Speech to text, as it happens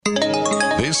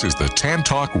This is the Tan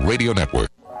Talk Radio Network.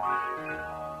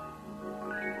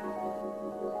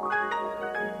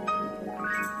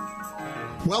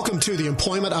 Welcome to the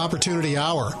Employment Opportunity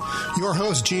Hour. Your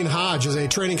host, Gene Hodge, is a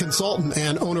training consultant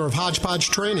and owner of Hodgepodge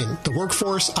Training, the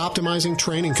workforce optimizing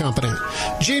training company.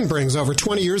 Gene brings over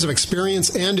 20 years of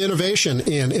experience and innovation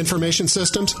in information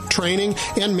systems, training,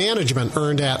 and management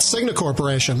earned at Cigna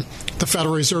Corporation, the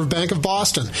Federal Reserve Bank of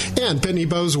Boston, and Pitney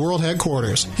Bowes World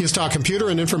Headquarters. He has taught computer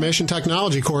and information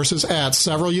technology courses at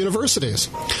several universities.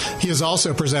 He has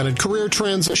also presented career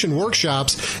transition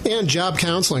workshops and job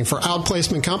counseling for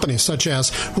outplacement companies such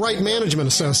as Wright Management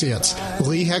Associates,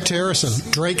 Lee Hecht Harrison,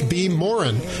 Drake B.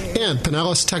 Morin, and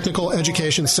Pinellas Technical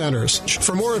Education Centers.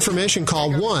 For more information,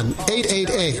 call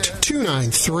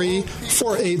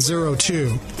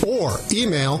 1-888-293-4802 or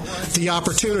email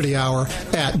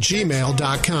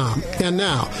theopportunityhour@gmail.com. And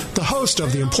now, the host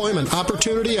of the Employment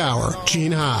Opportunity Hour,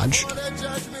 Gene Hodge.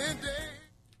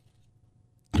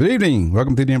 Good evening.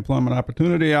 Welcome to the Employment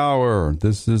Opportunity Hour.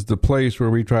 This is the place where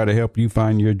we try to help you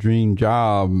find your dream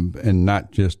job and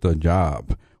not just a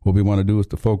job. What we want to do is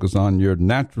to focus on your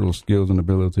natural skills and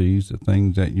abilities, the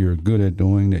things that you're good at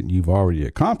doing that you've already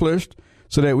accomplished,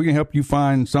 so that we can help you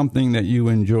find something that you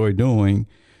enjoy doing,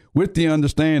 with the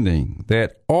understanding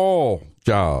that all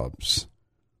jobs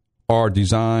are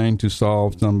designed to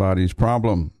solve somebody's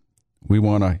problem. We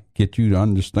want to get you to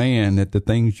understand that the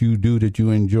things you do that you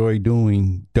enjoy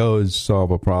doing does solve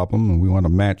a problem, and we want to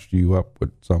match you up with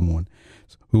someone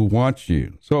who wants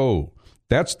you. So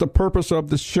that's the purpose of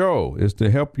the show, is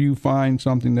to help you find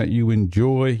something that you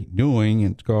enjoy doing.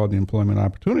 It's called the Employment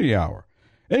Opportunity Hour.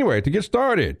 Anyway, to get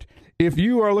started, if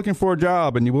you are looking for a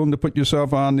job and you're willing to put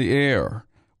yourself on the air,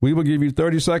 we will give you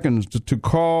 30 seconds to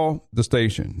call the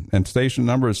station. And station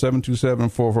number is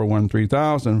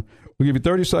 727-441-3000. We'll give you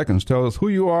 30 seconds. Tell us who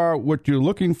you are, what you're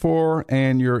looking for,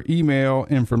 and your email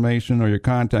information or your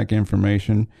contact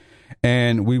information.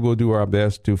 And we will do our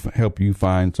best to help you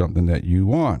find something that you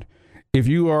want. If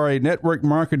you are a network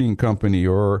marketing company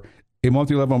or a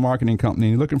multi-level marketing company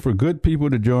and you're looking for good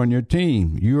people to join your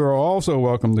team, you are also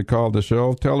welcome to call the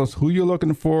show. Tell us who you're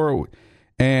looking for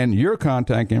and your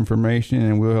contact information,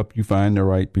 and we'll help you find the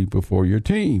right people for your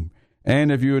team.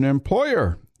 And if you're an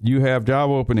employer, you have job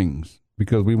openings,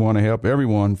 because we want to help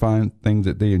everyone find things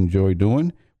that they enjoy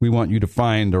doing. We want you to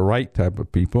find the right type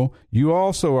of people. You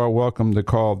also are welcome to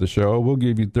call the show. We'll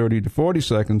give you 30 to 40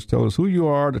 seconds. Tell us who you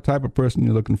are, the type of person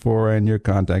you're looking for, and your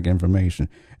contact information.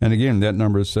 And again, that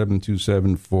number is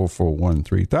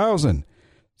 727-441-3000.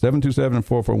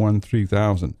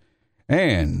 727-441-3000.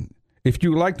 And if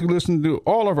you would like to listen to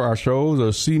all of our shows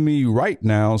or see me right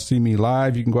now, see me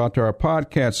live, you can go out to our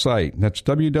podcast site. That's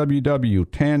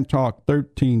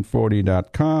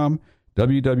www.tantalk1340.com,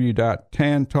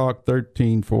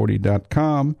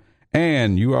 www.tantalk1340.com.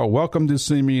 And you are welcome to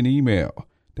send me an email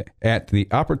at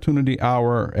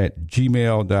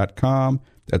theopportunityhour@gmail.com.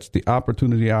 That's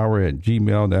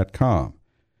theopportunityhour@gmail.com.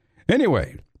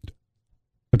 Anyway,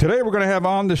 today we're going to have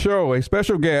on the show a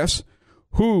special guest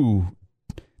who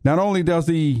not only do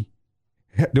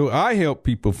I help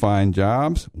people find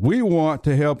jobs, we want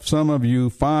to help some of you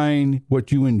find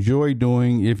what you enjoy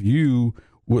doing if you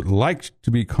would like to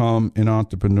become an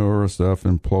entrepreneur or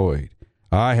self-employed.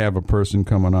 I have a person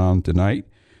coming on tonight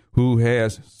who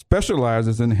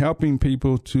specializes in helping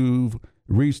people to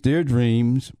reach their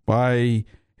dreams by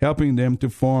helping them to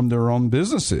form their own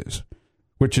businesses,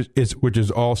 which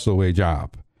is also a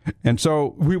job. And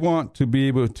so we want to be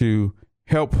able to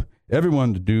help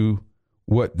everyone to do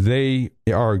what they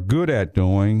are good at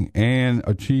doing and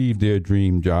achieve their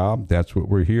dream job. That's what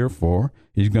we're here for.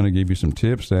 He's going to give you some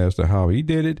tips as to how he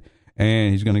did it,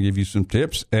 and he's going to give you some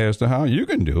tips as to how you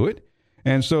can do it,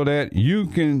 and so that you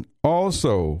can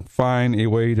also find a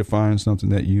way to find something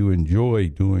that you enjoy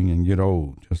doing and get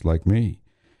old, just like me.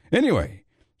 Anyway,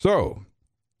 so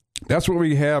that's what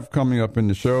we have coming up in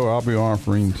the show. I'll be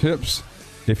offering tips.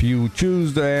 If you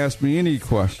choose to ask me any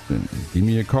question, give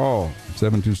me a call,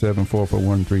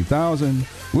 727-441-3000.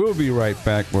 We'll be right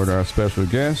back with our special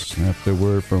guest after a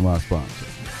word from our sponsor.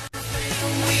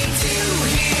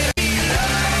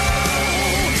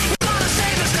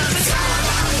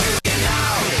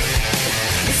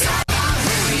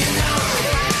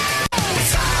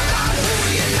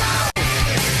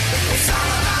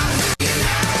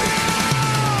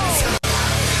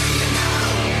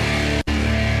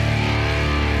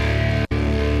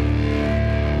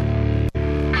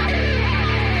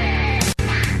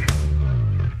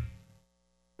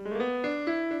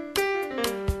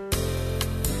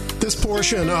 This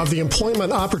portion of the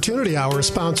Employment Opportunity Hour is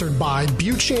sponsored by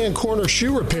Buchan Corner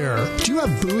Shoe Repair. Do you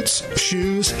have boots,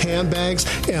 shoes, handbags,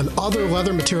 and other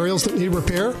leather materials that need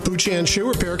repair? Buchan Shoe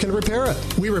Repair can repair it.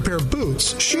 We repair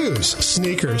boots, shoes,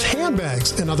 sneakers,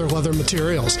 handbags, and other leather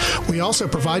materials. We also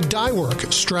provide dye work,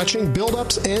 stretching,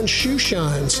 build-ups, and shoe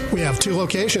shines. We have 2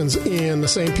 locations in the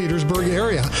St. Petersburg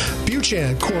area.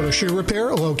 Buchan Corner Shoe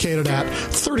Repair, located at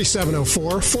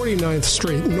 3704 49th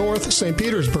Street North, St.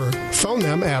 Petersburg. Phone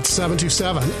them at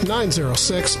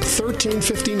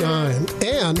 727-906-1359.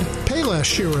 And Payless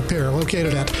Shoe Repair,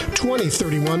 located at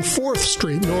 2031 4th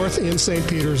Street North in St.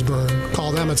 Petersburg.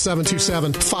 Call them at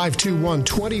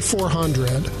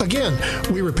 727-521-2400. Again,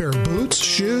 we repair boots,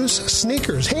 shoes,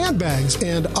 sneakers, handbags,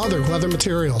 and other leather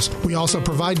materials. We also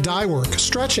provide dye work,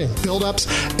 stretching, build-ups,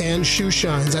 and shoe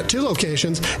shines at 2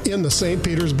 locations in the St.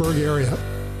 Petersburg area.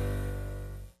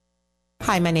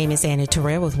 Hi, my name is Annie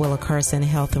Terrell with Willa Carson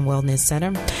Health and Wellness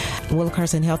Center. Willa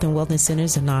Carson Health and Wellness Center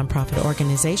is a nonprofit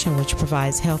organization which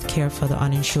provides health care for the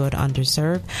uninsured,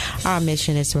 underserved. Our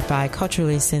mission is to provide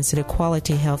culturally sensitive,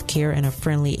 quality health care in a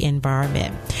friendly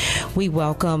environment. We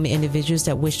welcome individuals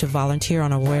that wish to volunteer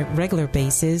on a regular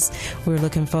basis. We're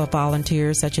looking for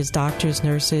volunteers such as doctors,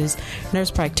 nurses, nurse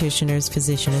practitioners,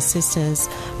 physician assistants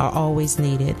are always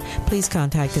needed. Please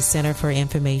contact the Center for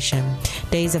information.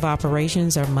 Days of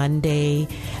operations are Monday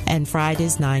and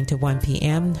Fridays 9 to 1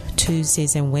 p.m.,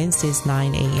 Tuesdays and Wednesdays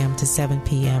 9 a.m. to 7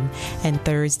 p.m., and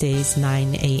Thursdays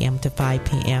 9 a.m. to 5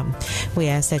 p.m. We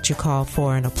ask that you call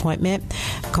for an appointment.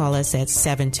 Call us at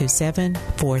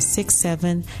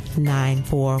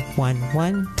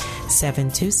 727-467-9411.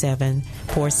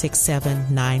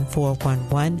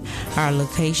 727-467-9411. Our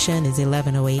location is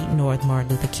 1108 North Martin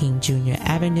Luther King Jr.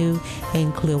 Avenue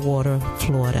in Clearwater,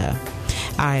 Florida.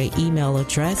 Our email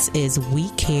address is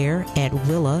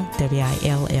wecare@Willa,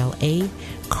 W-I-L-L-A,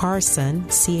 Carson,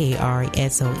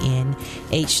 C-A-R-S-O-N,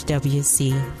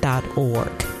 HWC.org.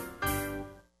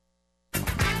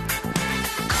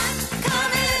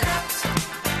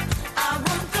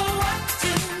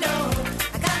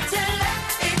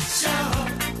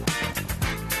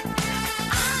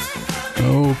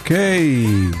 Okay,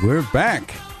 we're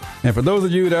back. And for those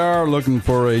of you that are looking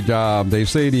for a job, they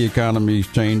say the economy's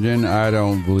changing. I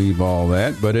don't believe all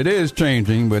that, but it is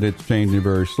changing, but it's changing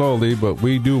very slowly. But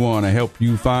we do want to help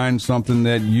you find something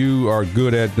that you are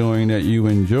good at doing, that you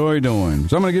enjoy doing.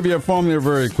 So I'm going to give you a formula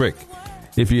very quick.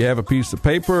 If you have a piece of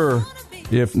paper,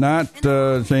 if not,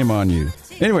 shame on you.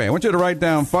 Anyway, I want you to write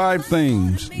down 5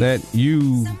 things that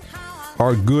you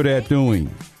are good at doing.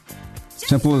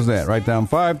 Simple as that. Write down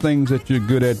 5 things that you're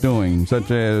good at doing,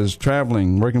 such as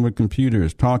traveling, working with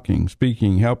computers, talking,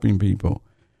 speaking, helping people.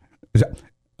 Then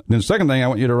the second thing, I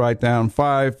want you to write down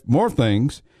 5 more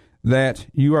things that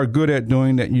you are good at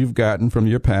doing that you've gotten from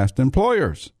your past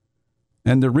employers.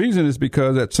 And the reason is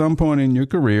because at some point in your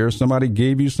career, somebody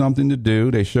gave you something to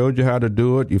do. They showed you how to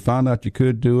do it. You found out you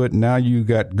could do it. Now you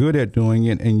got good at doing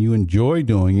it and you enjoy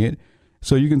doing it.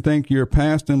 So you can thank your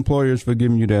past employers for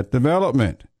giving you that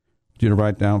development. You to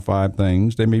write down 5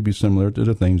 things. They may be similar to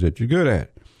the things that you're good at.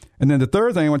 And then the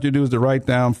third thing I want you to do is to write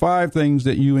down 5 things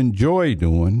that you enjoy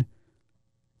doing,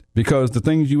 because the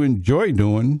things you enjoy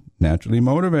doing naturally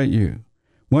motivate you.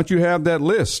 Once you have that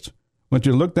list, once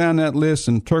you look down that list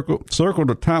and circle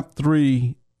the top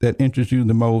 3 that interest you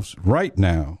the most right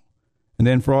now. And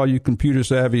then for all you computer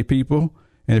savvy people,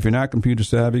 and if you're not computer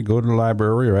savvy, go to the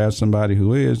library or ask somebody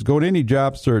who is. Go to any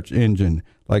job search engine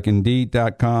like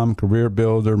Indeed.com,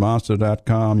 CareerBuilder,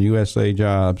 Monster.com, USA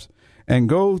Jobs, and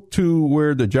go to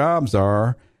where the jobs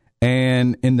are.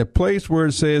 And in the place where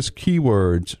it says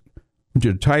keywords,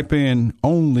 you type in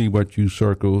only what you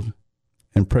circled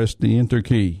and press the enter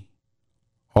key.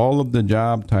 All of the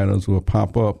job titles will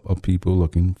pop up of people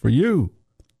looking for you.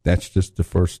 That's just the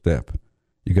first step.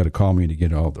 You got to call me to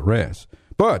get all the rest.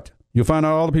 But you'll find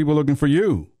out all the people looking for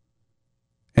you.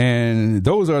 And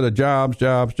those are the jobs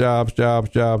that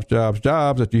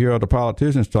you hear all the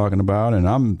politicians talking about. And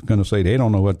I'm going to say they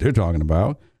don't know what they're talking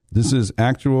about. This is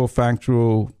actual,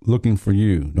 factual looking for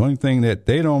you. The only thing that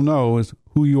they don't know is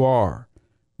who you are,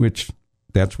 which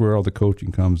that's where all the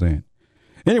coaching comes in.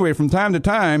 Anyway, from time to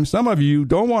time, some of you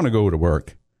don't want to go to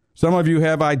work. Some of you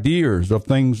have ideas of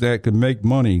things that could make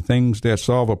money, things that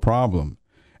solve a problem.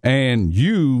 And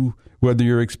you, whether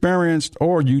you're experienced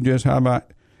or you just have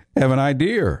an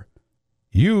idea,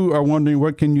 you are wondering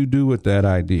what can you do with that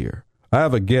idea. I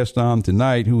have a guest on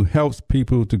tonight who helps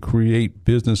people to create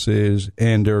businesses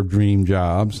and their dream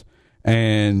jobs,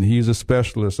 and he's a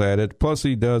specialist at it. Plus,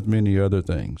 he does many other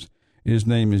things. His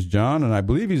name is John, and I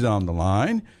believe he's on the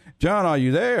line. John, are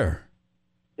you there?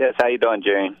 Yes, how you doing,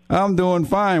 Jerry? I'm doing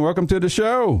fine. Welcome to the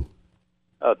show.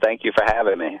 Oh, thank you for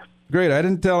having me. Great. I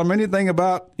didn't tell them anything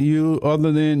about you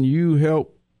other than you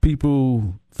help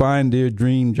people find their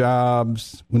dream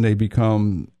jobs when they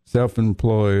become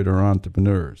self-employed or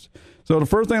entrepreneurs. So the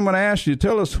first thing I'm going to ask you,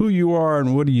 tell us who you are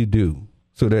and what do you do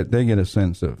so that they get a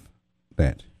sense of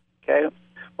that. Okay.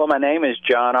 Well, my name is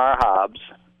John R. Hobbs,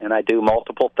 and I do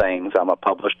multiple things. I'm a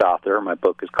published author. My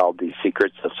book is called The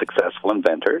Secrets of Successful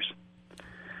Inventors.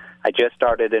 I just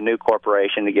started a new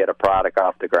corporation to get a product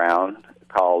off the ground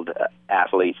called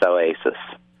Athletes Oasis.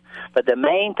 But the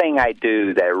main thing I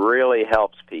do that really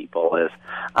helps people is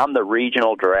I'm the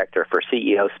regional director for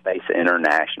CEO Space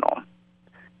International.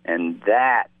 And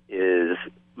that is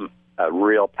a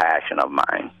real passion of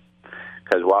mine.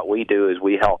 Because what we do is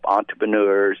we help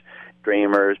entrepreneurs,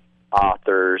 dreamers,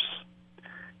 authors,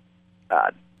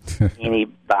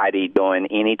 anybody doing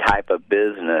any type of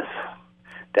business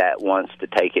that wants to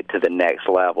take it to the next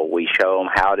level. We show them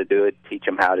how to do it, teach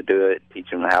them how to do it, teach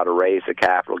them how to raise the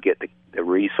capital, get the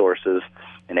resources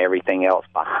and everything else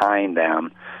behind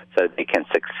them so they can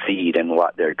succeed in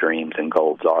what their dreams and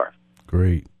goals are.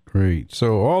 Great, great.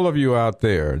 So all of you out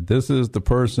there, this is the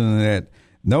person that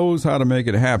knows how to make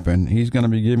it happen. He's going to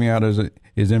be giving out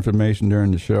his information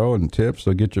during the show and tips,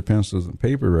 so get your pencils and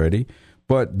paper ready.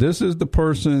 But this is the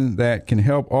person that can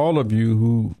help all of you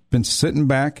who've been sitting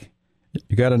back.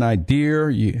 You got an idea,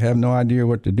 you have no idea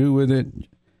what to do with it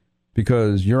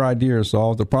because your idea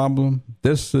solves the problem.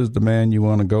 This is the man you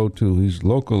want to go to. He's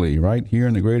locally, right here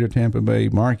in the greater Tampa Bay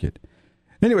market.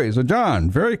 Anyway, so John,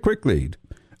 very quickly,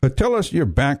 tell us your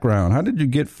background. How did you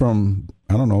get from,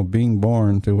 being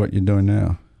born to what you're doing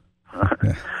now?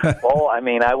 Well, I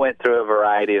went through a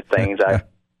variety of things.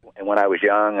 When I was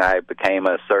young, I became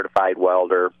a certified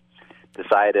welder,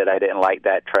 decided I didn't like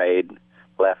that trade,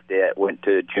 left it, went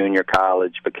to junior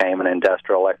college, became an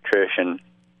industrial electrician.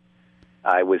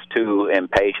 I was too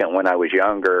impatient when I was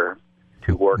younger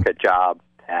to work a job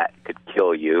that could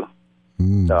kill you.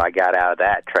 So I got out of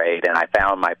that trade, and I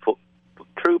found my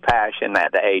true passion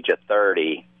at the age of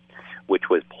 30, which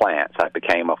was plants. I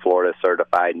became a Florida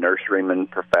certified nurseryman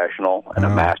professional and a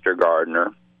master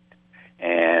gardener,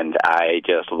 and I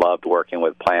just loved working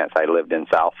with plants. I lived in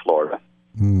South Florida.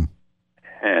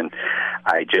 And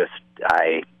I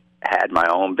had my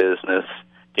own business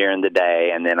during the day,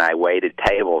 and then I waited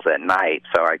tables at night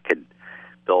so I could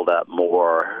build up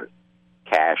more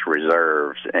cash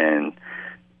reserves and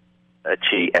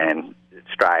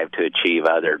strive to achieve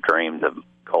other dreams of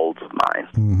goals of mine,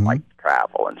 like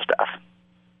travel and stuff.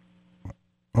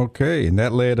 Okay, and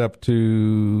that led up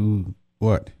to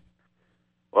what?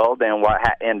 Well, then what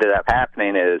ended up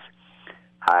happening is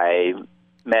I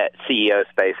met CEO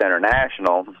Space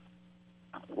International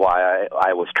while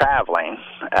I was traveling.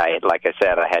 Like I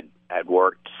said, I had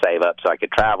worked to save up so I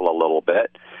could travel a little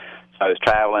bit. So I was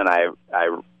traveling. I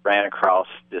ran across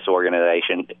this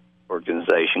organization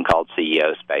called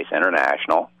CEO Space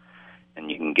International,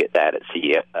 and you can get that at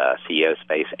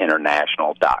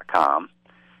CEOSpaceInternational.com.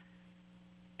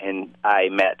 And I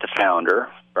met the founder,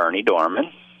 Bernie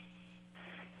Dorman.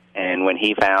 And when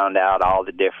he found out all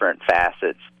the different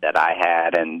facets that I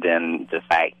had, and then the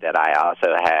fact that I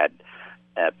also had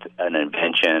an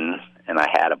invention and I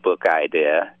had a book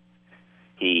idea,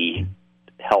 he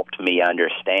helped me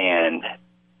understand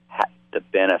the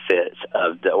benefits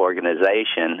of the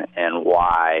organization and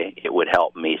why it would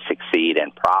help me succeed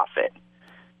and profit.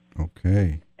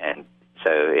 Okay. And so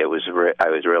I was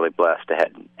really blessed to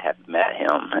have met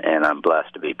him, and I'm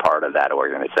blessed to be part of that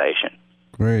organization.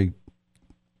 Great.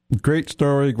 Great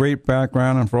story, great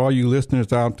background, and for all you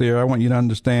listeners out there, I want you to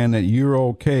understand that you're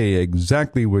okay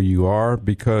exactly where you are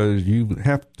because you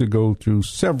have to go through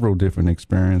several different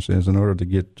experiences in order to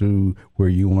get to where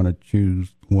you want to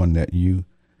choose one that you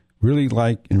really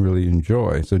like and really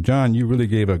enjoy. So, John, you really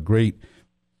gave a great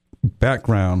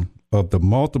background of the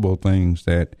multiple things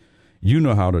that you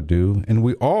know how to do, and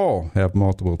we all have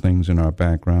multiple things in our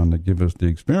background that give us the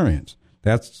experience.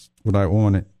 That's what I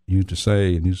wanted you to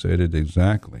say, and you said it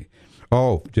exactly.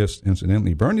 Oh, just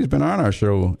incidentally, Bernie's been on our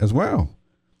show as well.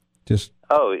 Great.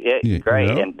 You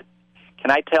know? And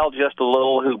can I tell just a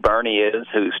little who Bernie is,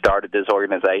 who started this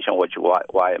organization,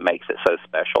 why it makes it so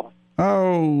special?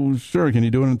 Oh, sure. Can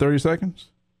you do it in 30 seconds?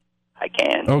 I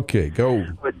can. Okay, go.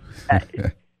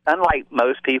 Unlike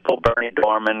most people, Bernie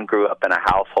Dorman grew up in a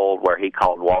household where he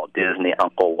called Walt Disney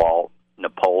Uncle Walt,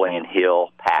 Napoleon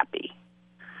Hill Pappy.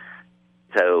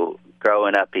 So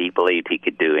growing up, he believed he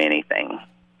could do anything.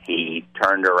 He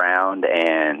turned around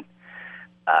and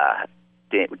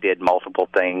did multiple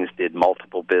things, did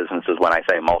multiple businesses. When I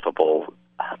say multiple,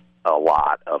 a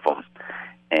lot of them.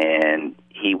 And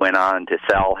he went on to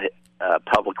sell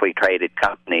publicly traded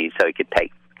company so he could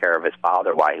take care of his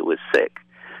father while he was sick.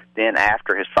 Then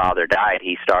after his father died,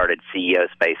 he started CEO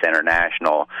Space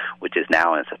International, which is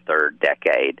now in its third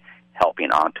decade, helping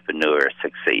entrepreneurs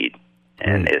succeed.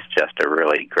 And it's just a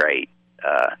really great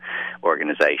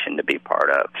organization to be part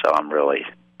of. So I'm really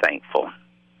thankful.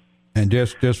 And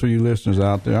just for you listeners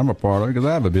out there, I'm a part of it because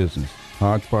I have a business,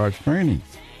 Hodgepodge Training.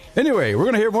 Anyway, we're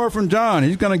going to hear more from John.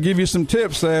 He's going to give you some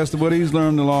tips as to what he's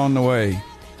learned along the way.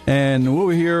 And we'll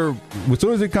hear, as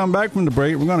soon as he come back from the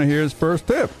break, we're going to hear his first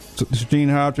tip. So this is Gene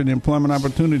Hodge, the Employment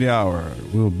Opportunity Hour.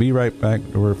 We'll be right back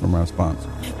to word from our sponsor.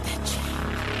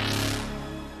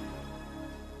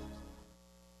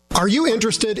 Are you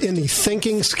interested in the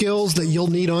thinking skills that you'll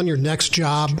need on your next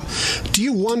job? Do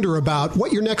you wonder about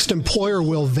what your next employer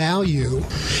will value?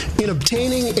 In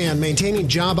obtaining and maintaining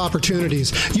job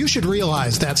opportunities, you should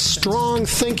realize that strong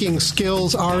thinking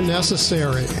skills are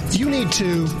necessary. You need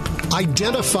to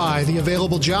identify the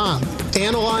available job,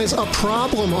 analyze a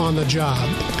problem on the job,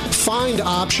 find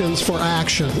options for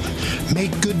action,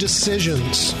 make good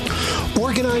decisions,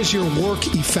 organize your work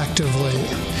effectively,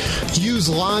 use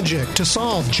logic to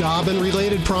solve job and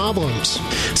related problems,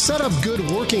 set up good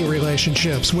working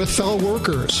relationships with fellow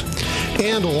workers,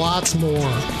 and lots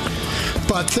more.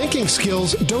 But thinking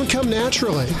skills don't come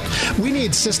naturally. We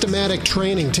need systematic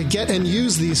training to get and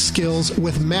use these skills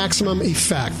with maximum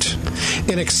effect.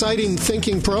 An exciting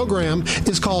thinking program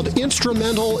is called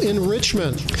Instrumental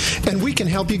Enrichment, and we can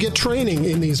help you get training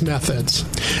in these methods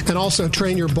and also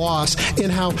train your boss in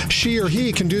how she or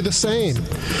he can do the same.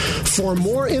 For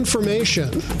more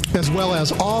information, as well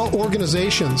as all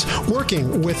organizations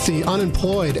working with the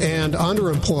unemployed and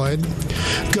underemployed,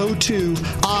 go to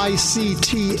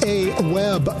ictaweb.org.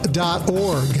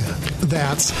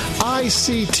 That's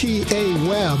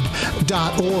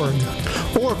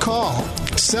ictaweb.org. Or call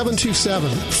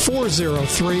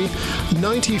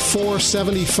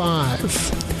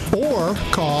 727-403-9475. Or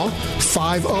call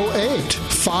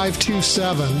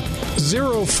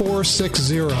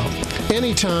 508-527-0460.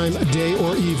 Anytime, day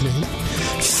or evening.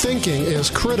 Thinking is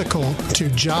critical to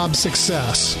job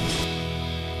success.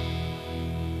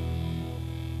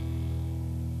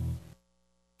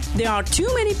 There are too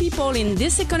many people in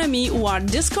this economy who are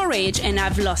discouraged and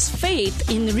have lost faith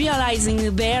in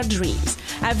realizing their dreams.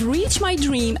 I've reached my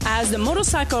dream as the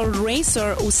motorcycle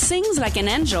racer who sings like an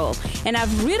angel, and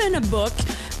I've written a book,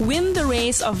 Win the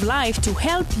Race of Life, to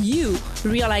help you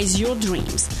realize your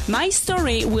dreams. My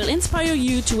story will inspire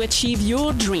you to achieve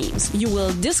your dreams. You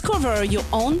will discover your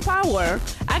own power,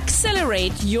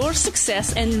 accelerate your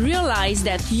success, and realize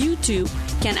that you too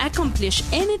can accomplish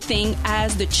anything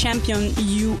as the champion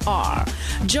you are.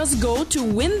 Just go to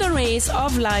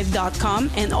wintheraceoflife.com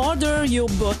and order your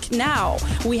book now.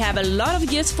 We have a lot of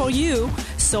gifts for you,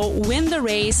 so win the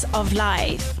race of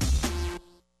life.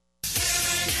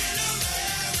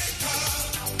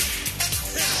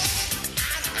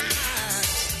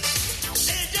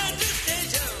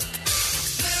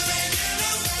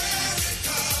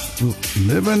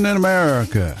 Living in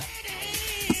America.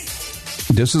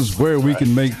 This is where we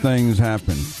can make things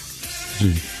happen.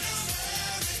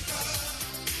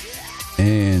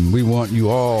 And we want you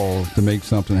all to make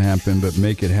something happen, but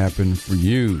make it happen for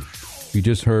you. You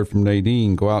just heard from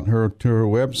Nadine. Go out to her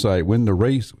website,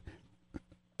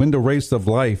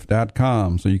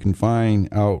 wintheraceoflife.com, so you can find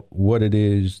out what it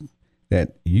is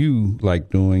that you like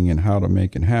doing and how to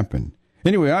make it happen.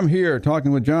 Anyway, I'm here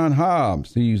talking with John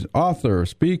Hobbs. He's author,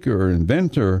 speaker,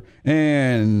 inventor,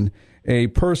 and a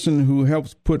person who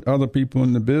helps put other people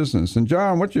in the business. And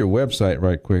John, what's your website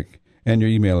right quick and your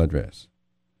email address?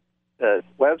 The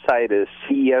website is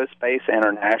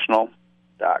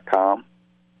ceospaceinternational.com.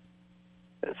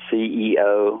 That's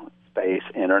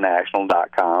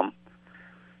ceospaceinternational.com.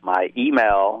 My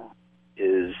email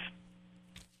is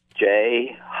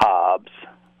jhobbs,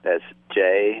 that's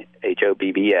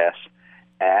JHOBBS,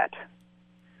 at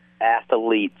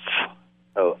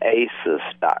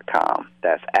athletesoasis.com.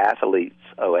 That's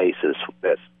athletesoasis.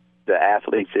 That's the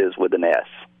athletes is with an S.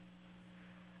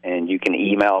 And you can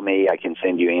email me. I can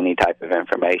send you any type of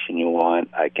information you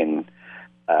want. I can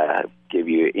give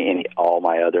you all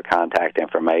my other contact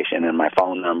information. And my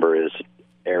phone number is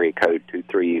area code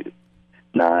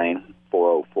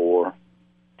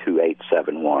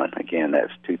 239-404-2871. Again,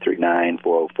 that's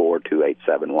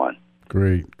 239-404-2871.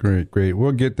 Great.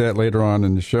 We'll get that later on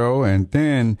in the show. And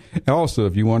then also,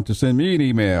 if you want to send me an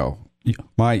email,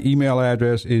 my email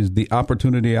address is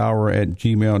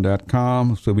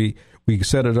theopportunityhour@gmail.com. So we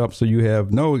set it up so you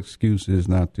have no excuses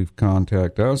not to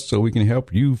contact us, so we can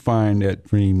help you find that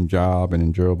dream job, an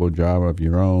enjoyable job of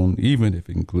your own, even if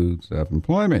it includes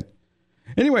self-employment.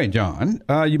 Anyway, John,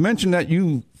 you mentioned that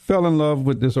you fell in love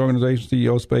with this organization,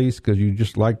 CEO Space, because you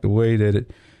just liked the way that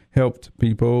it helped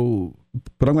people.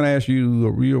 But I'm going to ask you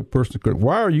a real personal question.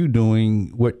 Why are you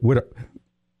doing what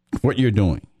you're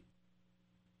doing?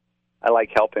 I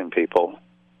like helping people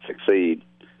succeed.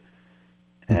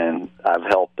 And I've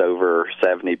helped over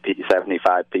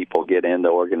 75 people get in the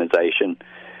organization,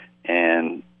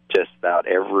 and just about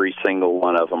every single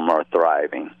one of them are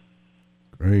thriving.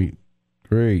 Great.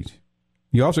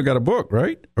 You also got a book,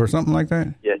 right? Or something like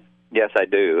that? Yes, I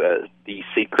do. The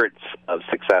Secrets of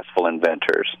Successful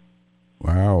Inventors.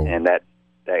 Wow. And that's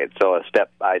a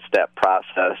step-by-step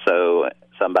process, so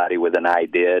somebody with an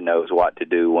idea knows what to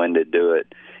do, when to do it,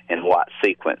 in what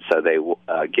sequence, so they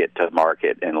get to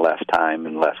market in less time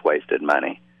and less wasted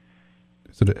money.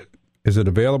 Is it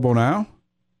available now?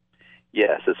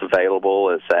 Yes, it's available.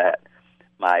 It's at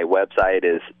my website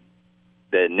is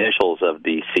the initials of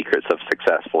the Secrets of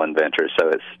Successful Inventors, so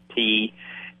it's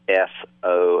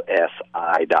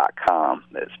TSOSI.com.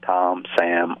 It's Tom,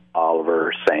 Sam,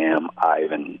 Oliver, Sam,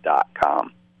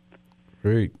 Ivan.com.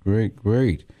 Great.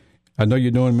 I know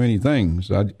you're doing many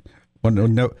things. I want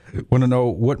to know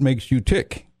what makes you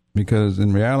tick, because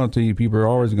in reality, people are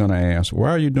always going to ask, why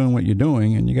are you doing what you're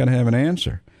doing? And you got to have an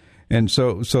answer. And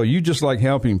so you just like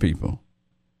helping people.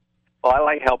 Well, I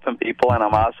like helping people, and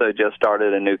I'm also just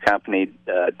started a new company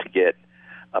to get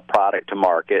a product to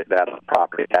market that I'm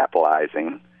properly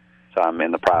capitalizing. So I'm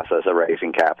in the process of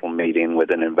raising capital, meeting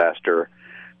with an investor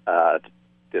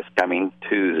this coming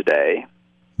Tuesday.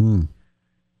 And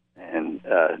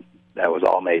that was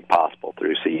all made possible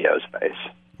through CEO Space.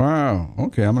 Wow.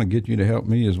 Okay, I'm going to get you to help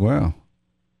me as well.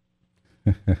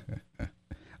 Are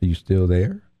you still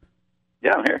there?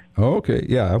 Yeah, I'm here. Oh, okay.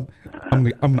 Yeah, I'm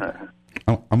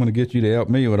going to get you to help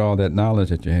me with all that knowledge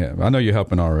that you have. I know you're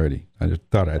helping already. I just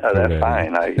thought I'd throw that's that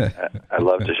fine. I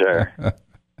love to share.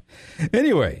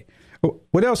 Anyway,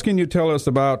 what else can you tell us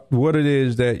about what it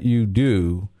is that you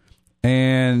do,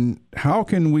 and how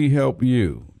can we help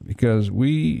you? Because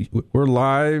we're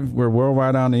live, we're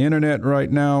worldwide on the internet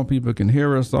right now. People can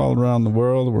hear us all around the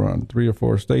world. We're on 3 or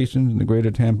 4 stations in the greater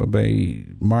Tampa Bay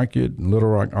market, Little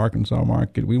Rock, Arkansas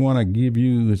market. We want to give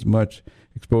you as much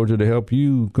exposure to help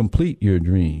you complete your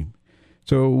dream.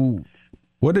 So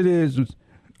what it is,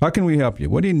 how can we help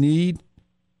you? What do you need,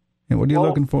 and what are you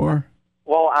looking for?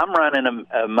 Well, I'm running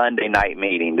a Monday night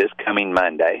meeting this coming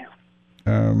Monday.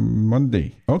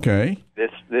 Monday, okay. This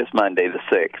Monday, the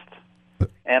 6th.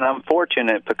 And I'm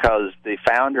fortunate because the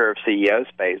founder of CEO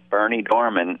Space, Bernie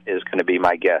Dorman, is going to be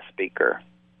my guest speaker.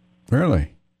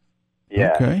 Really?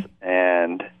 Yes. Okay.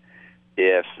 And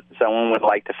if someone would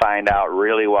like to find out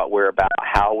really what we're about,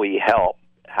 how we help,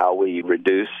 how we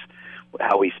reduce,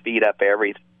 how we speed up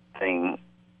everything,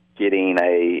 getting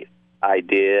a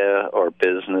idea or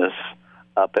business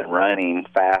up and running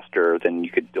faster than you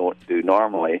could do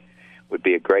normally, would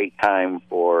be a great time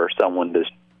for someone to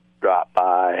drop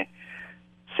by,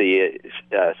 see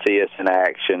us in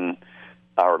action.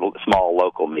 Our small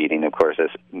local meeting, of course, is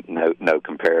no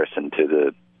comparison to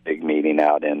the big meeting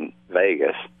out in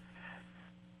Vegas.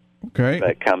 Okay.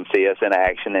 But come see us in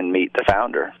action and meet the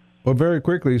founder. Well, very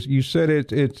quickly, you said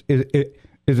is it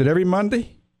every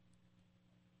Monday?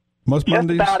 Most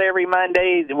Mondays? Just about every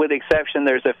Monday, with exception,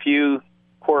 there's a few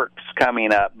quirks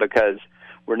coming up because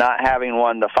we're not having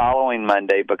one the following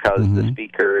Monday because the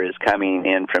speaker is coming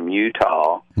in from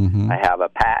Utah. I have a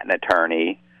patent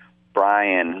attorney,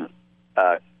 Brian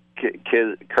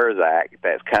Kurzak,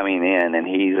 that's coming in, and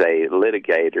he's a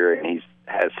litigator, and he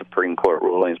has Supreme Court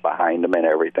rulings behind him and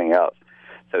everything else.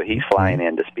 So he's flying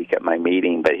in to speak at my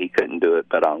meeting, but he couldn't do it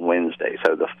but on Wednesday.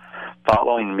 So the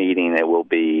following meeting, it will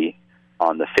be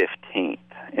on the 15th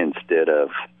instead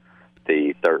of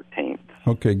the 13th.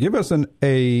 Okay, give us an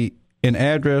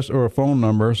address or a phone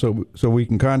number so we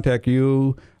can contact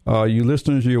you. You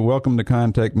listeners, you're welcome to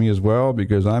contact me as well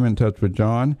because I'm in touch with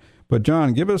John. But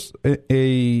John, give us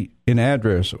an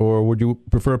address, or would you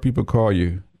prefer people call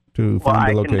you to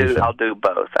find the location? I'll do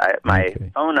both. My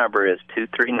phone number is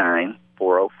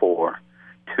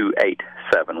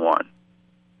 239-404-2871.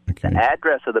 Okay. The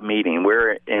address of the meeting,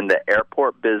 we're in the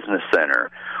Airport Business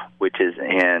Center, which is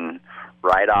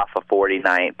right off of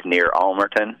 49th near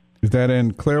Almerton. Is that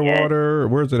in Clearwater?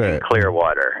 Where's it at? In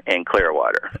Clearwater.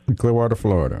 Clearwater,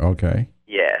 Florida. Okay.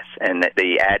 Yes, and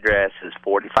the address is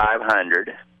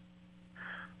 4500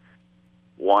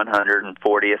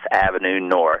 140th Avenue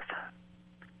North,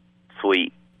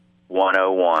 Suite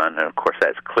 101, and of course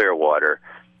that's Clearwater,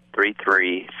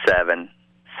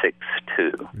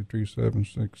 33762.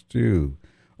 33762.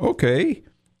 Okay.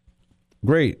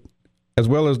 Great. as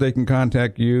well as they can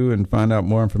contact you and find out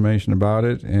more information about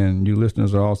it. And you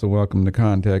listeners are also welcome to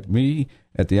contact me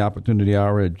at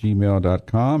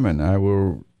theopportunityhour@gmail.com, and I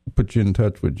will put you in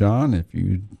touch with John if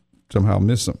you somehow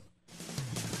miss him.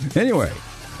 Anyway,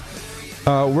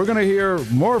 we're going to hear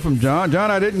more from John.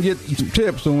 John, I didn't get some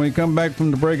tips. When we come back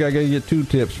from the break, I got to get 2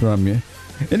 tips from you.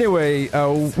 Anyway,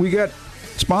 we got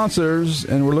sponsors,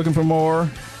 and we're looking for more.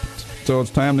 So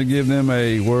it's time to give them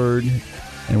a word,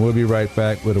 and we'll be right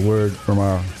back with a word from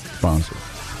our sponsor.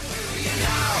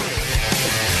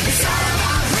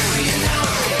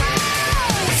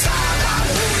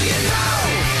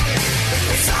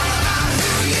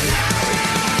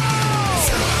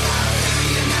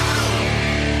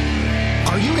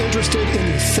 Interested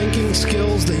in the thinking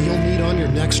skills that you'll need on your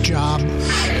next job?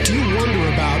 Do you wonder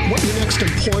about what your next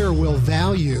employer will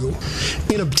value?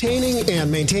 In obtaining and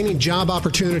maintaining job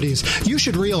opportunities, you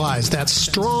should realize that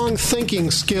strong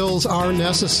thinking skills are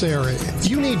necessary.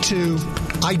 You need to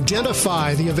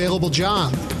identify the available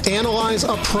job, analyze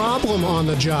a problem on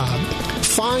the job,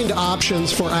 find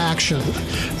options for action,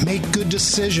 make good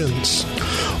decisions,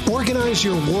 organize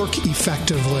your work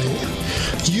effectively,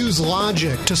 use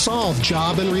logic to solve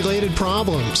job and related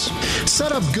problems,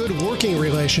 set up good working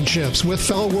relationships with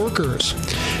fellow workers,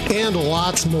 and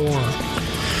lots more.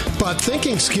 But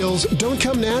thinking skills don't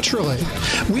come naturally.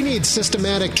 We need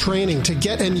systematic training to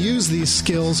get and use these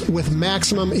skills with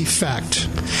maximum effect.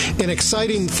 An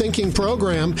exciting thinking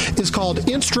program is called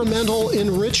Instrumental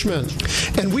Enrichment,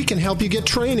 and we can help you get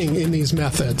training in these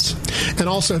methods and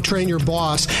also train your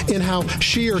boss in how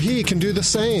she or he can do the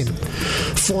same.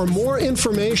 For more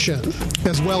information,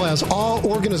 as well as all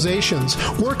organizations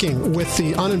working with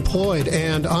the unemployed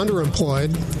and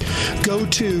underemployed, go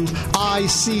to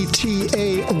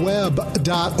ictaweb.org.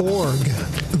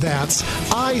 That's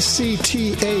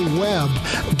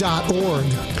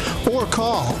ictaweb.org, or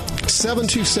call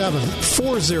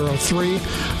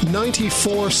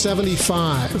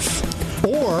 727-403-9475,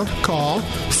 or call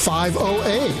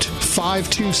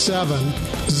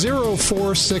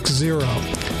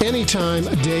 508-527-0460, anytime,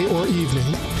 day or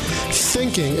evening.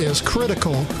 Thinking is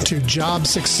critical to job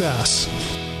success.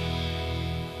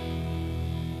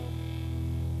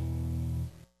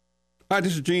 Hi,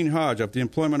 this is Gene Hodge of the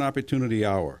Employment Opportunity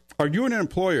Hour. Are you an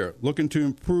employer looking to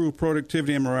improve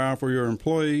productivity and morale for your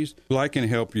employees? Well, I can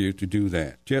help you to do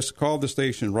that. Just call the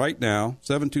station right now,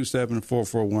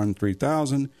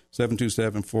 727-441-3000,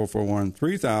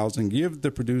 727-441-3000. Give the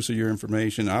producer your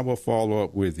information. I will follow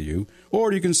up with you.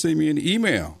 Or you can send me an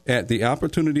email at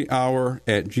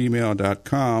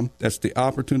theopportunityhour@gmail.com. That's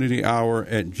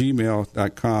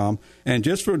theopportunityhour@gmail.com. And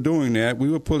just for doing that, we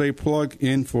will put a plug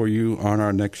in for you on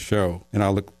our next show. And I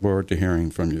look forward to hearing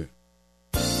from you.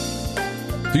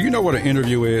 Do you know what an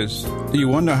interview is? Do you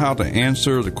wonder how to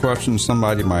answer the questions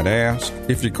somebody might ask?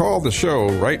 If you call the show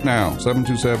right now,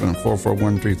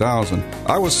 727-441-3000,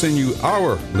 I will send you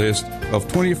our list of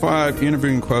 25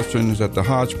 interviewing questions that the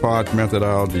Hodgepodge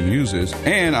methodology uses,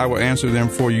 and I will answer them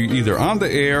for you either on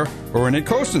the air or in a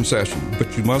coaching session.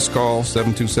 But you must call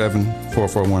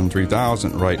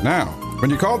 727-441-3000 right now. When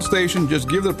you call the station, just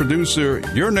give the producer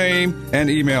your name and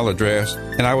email address,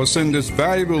 and I will send this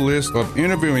valuable list of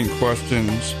interviewing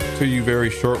questions to you very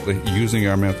shortly using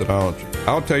our methodology.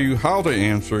 I'll tell you how to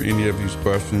answer any of these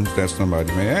questions that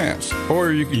somebody may ask.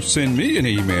 Or you can send me an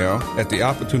email at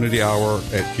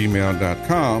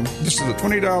theopportunityhour@gmail.com. This is a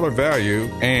 $20 value,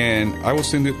 and I will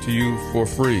send it to you for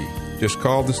free. Just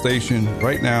call the station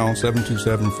right now,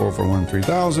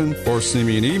 727-441-3000, or send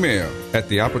me an email at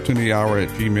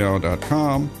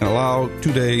theopportunityhour@gmail.com, and allow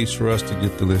 2 days for us to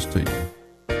get the list to you.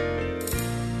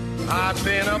 I've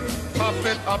been a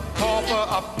puppet, a pauper,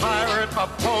 a pirate, a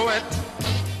poet,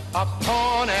 a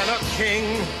pawn and a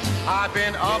king. I've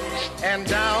been up and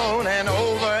down and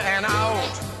over and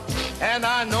out, and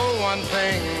I know one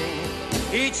thing.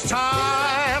 Each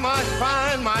time I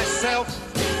find myself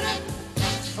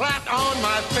flat on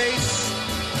my face,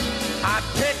 I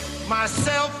pick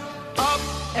myself up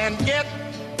and get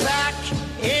back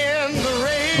in the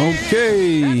race.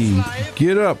 Okay,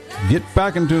 get up, get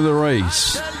back into the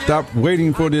race. Stop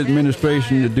waiting for the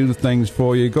administration to do things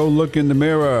for you. Go look in the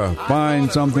mirror,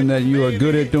 find something that you are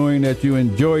good at doing, that you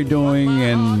enjoy doing,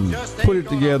 and put it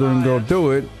together and go do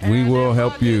it. We will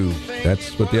help you.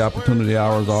 That's what the Opportunity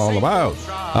Hour is all about.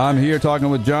 I'm here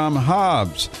talking with John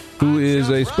Hobbs, who is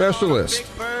a specialist,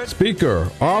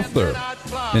 speaker, author,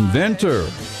 inventor,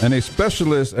 and a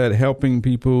specialist at helping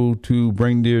people to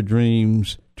bring their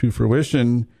dreams to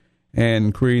fruition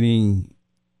and creating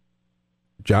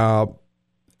job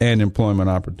and employment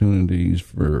opportunities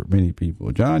for many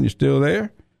people. John, you still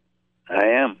there? I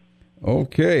am.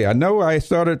 Okay, I know I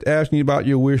started asking you about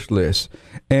your wish list,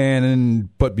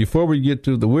 but before we get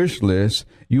to the wish list,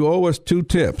 you owe us 2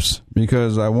 tips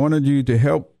because I wanted you to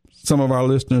help some of our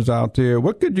listeners out there.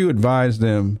 What could you advise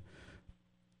them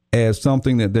as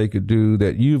something that they could do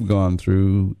that you've gone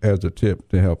through as a tip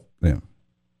to help them?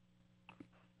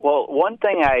 Well, one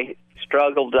thing I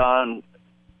struggled on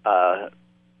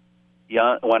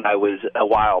when I was a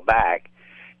while back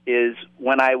is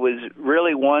when I was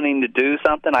really wanting to do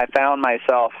something, I found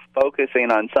myself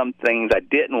focusing on some things I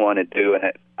didn't want to do,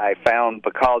 and I found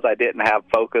because I didn't have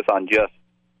focus on just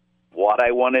what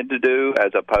I wanted to do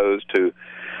as opposed to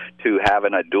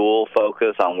having a dual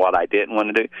focus on what I didn't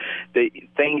want to do,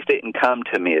 things didn't come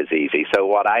to me as easy. So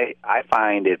what I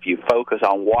find, if you focus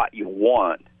on what you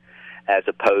want as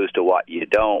opposed to what you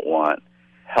don't want,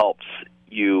 helps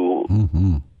you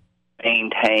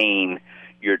maintain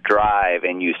your drive,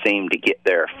 and you seem to get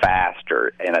there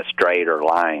faster in a straighter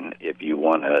line, if you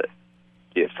want to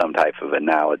give some type of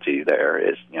analogy there,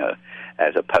 is,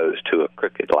 as opposed to a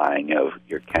crooked line,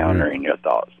 you're countering your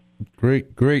thoughts.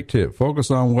 Great tip.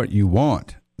 Focus on what you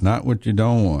want, not what you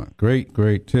don't want.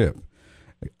 Great tip.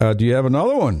 Do you have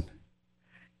another one?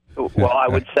 Well, I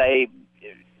would say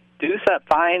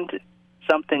find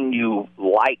something you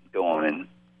like doing,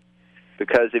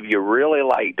 because if you really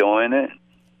like doing it,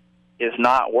 it's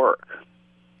not work.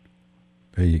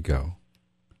 There you go.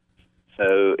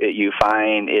 So you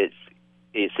find it's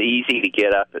easy to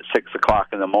get up at 6 o'clock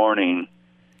in the morning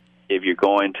if you're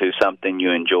going to something you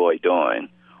enjoy doing,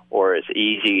 or it's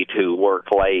easy to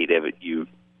work late if you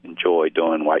enjoy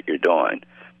doing what you're doing.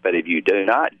 But if you do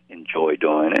not enjoy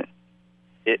doing it,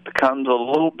 it becomes a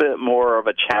little bit more of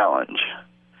a challenge.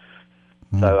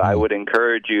 So I would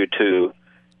encourage you to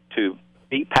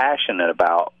be passionate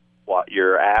about what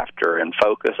you're after and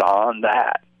focus on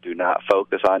that. Do not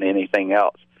focus on anything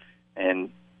else.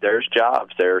 And there's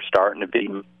jobs. There are starting to be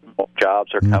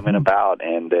jobs are coming about,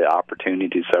 and the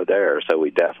opportunities are there. So I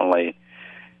definitely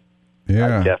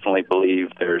believe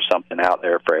there's something out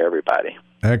there for everybody.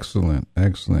 Excellent.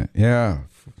 Yeah.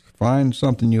 Find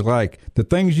something you like. The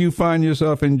things you find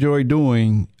yourself enjoy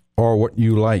doing are what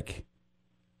you like.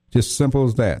 Just simple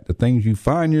as that. The things you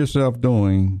find yourself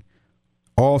doing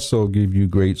also give you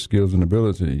great skills and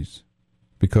abilities,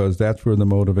 because that's where the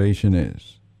motivation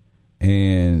is.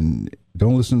 And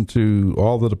don't listen to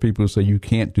all of the people who say you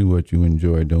can't do what you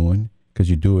enjoy doing, because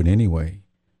you do it anyway.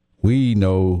 We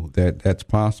know that that's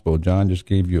possible. John just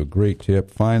gave you a great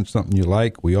tip. Find something you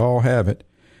like. We all have it.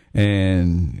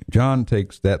 And John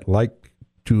takes that like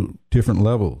to different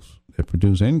levels that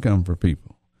produce income for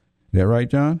people. Is that right,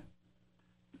 John?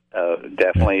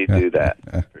 Definitely do that,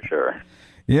 for sure.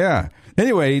 Yeah.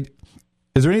 Anyway,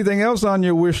 is there anything else on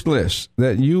your wish list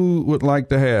that you would like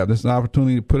to have? This is an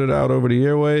opportunity to put it out over the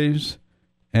airwaves,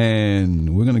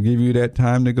 and we're going to give you that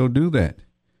time to go do that,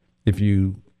 if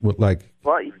you would like.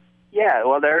 Well, yeah.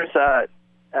 Well, there's I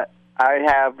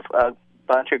have a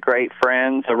bunch of great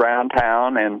friends around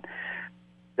town, and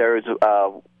there's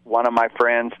one of my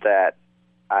friends that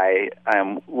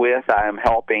I'm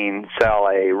helping sell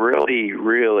a really,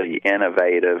 really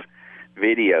innovative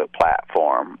video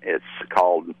platform. It's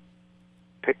called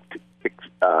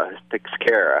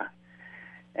Pixcara,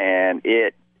 and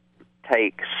you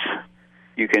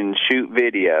can shoot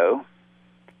video,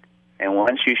 and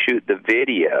once you shoot the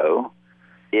video,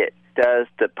 it does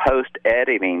the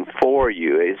post-editing for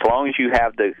you. As long as you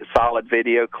have the solid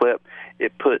video clip,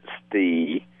 it puts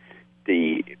the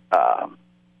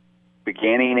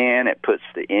beginning in, it puts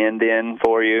the end in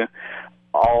for you.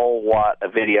 All what a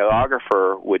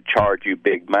videographer would charge you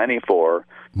big money for,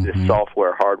 this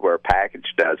software hardware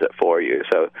package does it for you.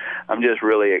 So I'm just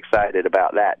really excited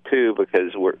about that too,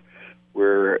 because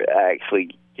we're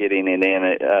actually getting it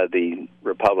in the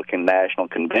Republican National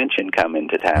Convention coming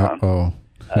to town.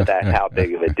 That's how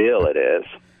big of a deal it is.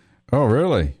 Oh,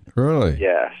 really?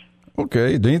 Yes.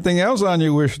 Okay. Is there anything else on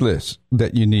your wish list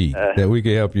that you need that we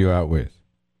can help you out with?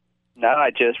 No,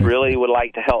 I just really would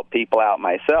like to help people out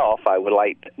myself. I would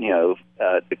like, to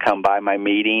come by my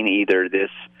meeting either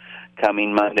this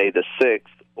coming Monday the 6th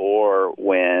or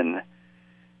when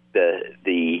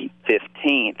the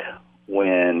 15th,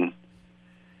 when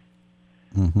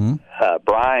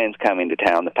Brian's coming to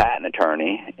town, the patent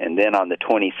attorney, and then on the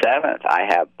 27th I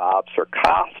have Bob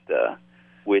Circosta,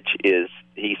 which is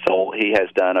he has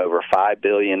done over $5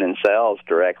 billion in sales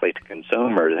directly to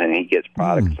consumers, and he gets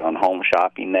products on home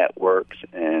shopping networks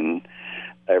and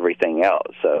everything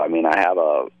else. So I mean, I have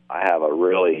a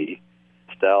really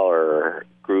stellar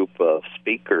group of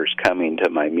speakers coming to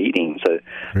my meeting. So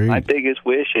my biggest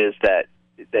wish is that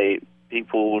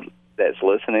people that's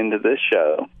listening to this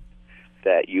show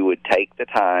that you would take the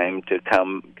time to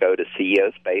go to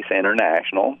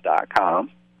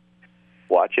CEOSpaceInternational.com,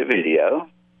 watch a video.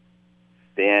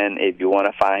 Then if you want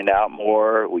to find out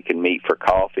more, we can meet for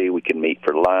coffee, we can meet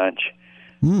for lunch,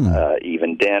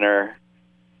 even dinner.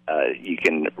 You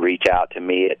can reach out to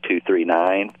me at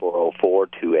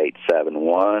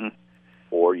 239-404-2871,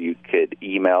 or you could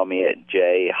email me at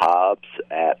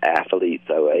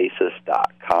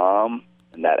jhobbs@athletesoasis.com.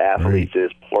 And that athletes is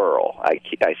plural. I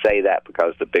say that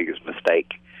because the biggest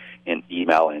mistake in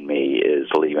emailing me is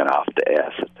leaving off the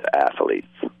S to athletes.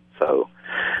 So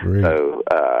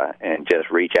and just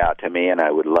reach out to me, and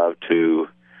I would love to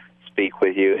speak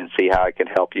with you and see how I can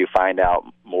help you find out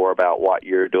more about what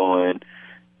you're doing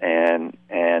and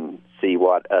see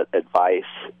what advice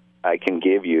I can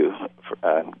give you.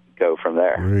 Go from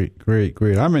there. Great.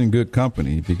 I'm in good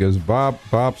company because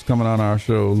Bob's coming on our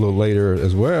show a little later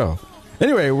as well.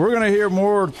 Anyway, we're going to hear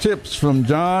more tips from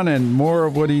John and more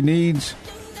of what he needs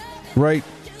right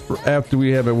after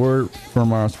we have a word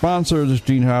from our sponsor, this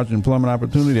Gene Hodge Employment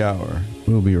Opportunity Hour.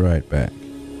 We'll be right back.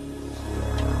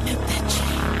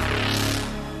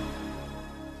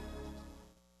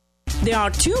 There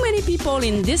are too many people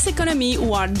in this economy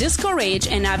who are discouraged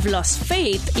and have lost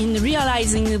faith in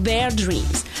realizing their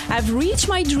dreams. I've reached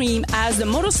my dream as the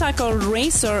motorcycle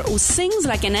racer who sings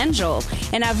like an angel,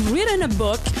 and I've written a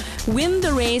book, Win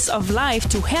the Race of Life,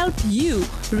 to help you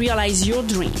realize your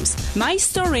dreams. My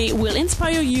story will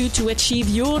inspire you to achieve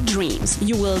your dreams.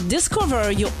 You will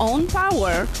discover your own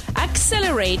power,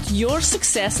 accelerate your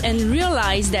success, and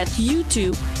realize that you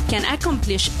too can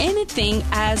accomplish anything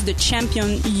as the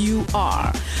champion you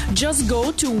are. Just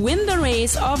go to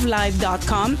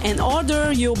wintheraceoflife.com and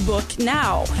order your book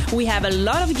now. We have a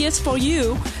lot of gifts for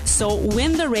you, so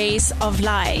win the race of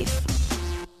life.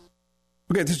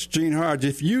 Okay, this is Gene Hodge.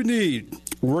 If you need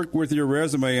work with your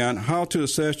resume on how to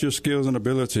assess your skills and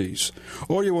abilities,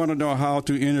 or you want to know how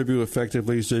to interview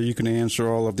effectively so you can answer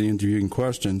all of the interviewing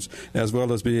questions, as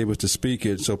well as be able to speak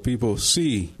it so people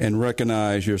see and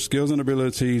recognize your skills and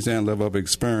abilities and level of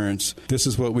experience, this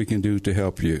is what we can do to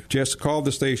help you. Just call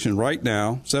the station right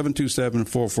now,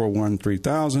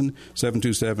 727-441-3000,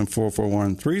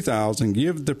 727-441-3000.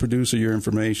 Give the producer your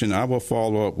information. I will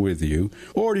follow up with you.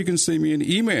 Or you can send me an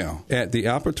email at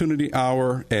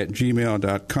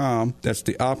theopportunityhour@gmail.com. That's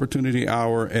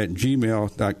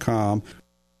theopportunityhour@gmail.com.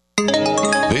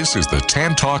 This is the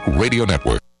Tan Talk Radio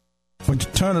Network. Would you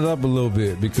turn it up a little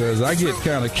bit, because I get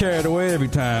kind of carried away every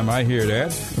time I hear that,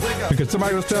 because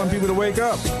somebody was telling people to wake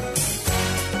up.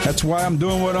 That's why I'm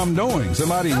doing what I'm doing.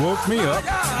 Somebody woke me up.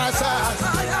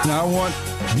 Now I want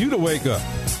you to wake up.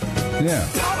 Yeah.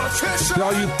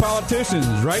 All you politicians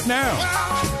right now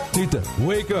need to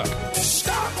wake up.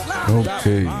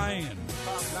 Okay. A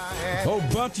whole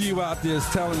bunch of you out there is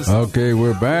telling us. Okay,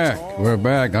 we're back.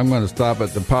 I'm going to stop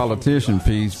at the politician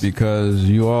piece, because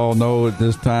you all know at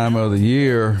this time of the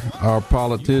year, our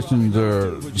politicians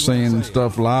are saying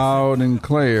stuff loud and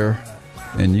clear,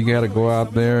 and you got to go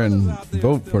out there and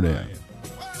vote for them.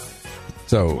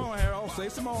 So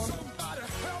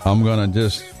I'm going to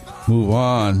just move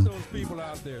on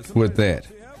with that.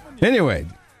 Anyway,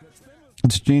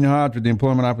 it's Gene Hodge with the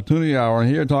Employment Opportunity Hour, and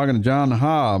here talking to John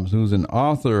Hobbs, who's an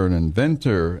author, an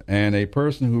inventor, and a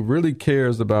person who really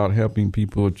cares about helping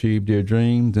people achieve their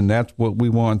dreams. And that's what we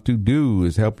want to do,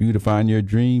 is help you to find your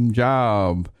dream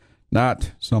job, not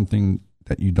something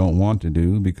that you don't want to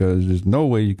do, because there's no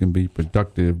way you can be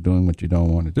productive doing what you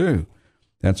don't want to do.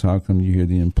 That's how come you hear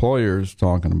the employers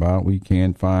talking about we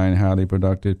can't find highly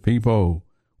productive people.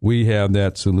 We have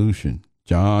that solution.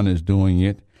 John is doing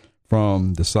it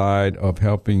from the side of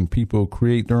helping people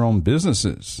create their own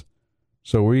businesses.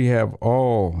 So we have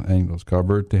all angles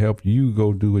covered to help you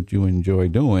go do what you enjoy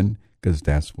doing, because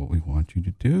that's what we want you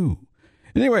to do.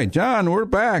 Anyway, John, we're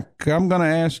back. I'm going to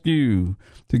ask you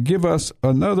to give us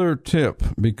another tip,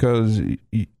 because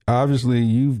obviously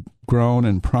you've grown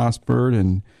and prospered,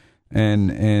 and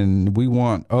we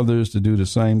want others to do the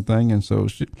same thing. And so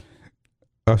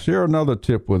share another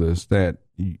tip with us that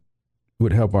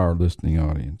would help our listening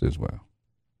audience as well.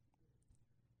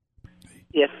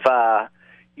 If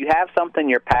you have something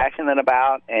you're passionate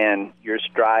about and you're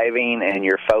striving and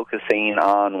you're focusing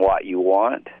on what you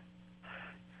want,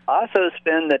 also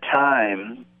spend the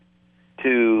time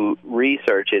to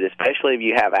research it, especially if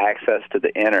you have access to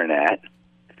the internet.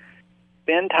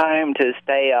 Spend time to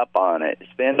stay up on it.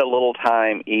 Spend a little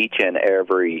time each and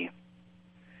every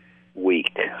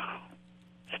week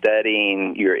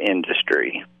studying your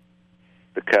industry,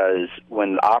 because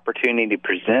when the opportunity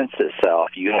presents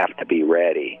itself, you have to be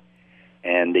ready.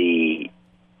 And the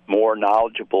more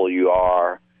knowledgeable you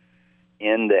are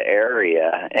in the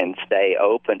area and stay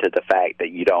open to the fact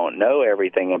that you don't know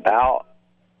everything about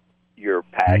your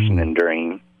passion and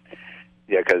dream,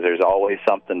 because there's always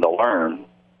something to learn,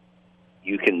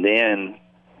 you can then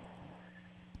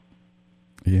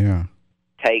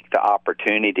take the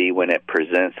opportunity when it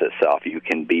presents itself. You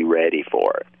can be ready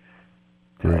for it.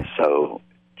 Great. So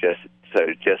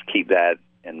just keep that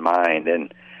in mind.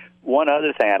 And one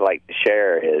other thing I'd like to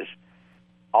share is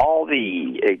all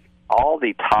the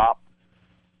top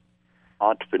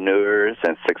entrepreneurs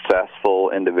and successful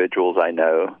individuals I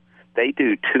know, they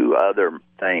do two other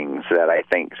things that I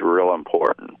think is real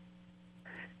important.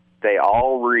 They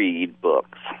all read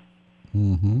books.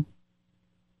 Mm-hmm.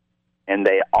 And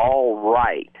they all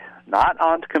write, not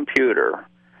on the computer,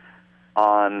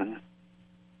 on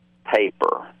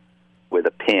paper with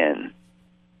a pen.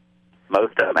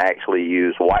 Most of them actually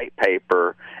use white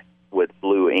paper with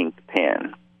blue ink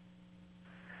pen.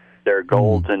 Their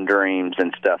goals and dreams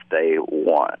and stuff they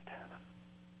want.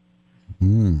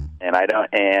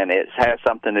 And it has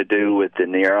something to do with the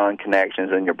neuron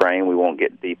connections in your brain. We won't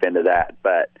get deep into that,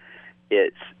 but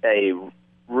it's a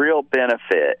real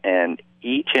benefit. And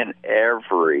each and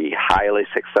every highly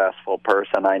successful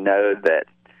person I know, that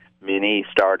many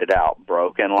started out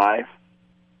broke in life,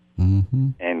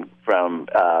 and from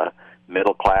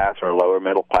middle class or lower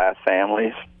middle class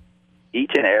families,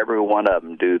 each and every one of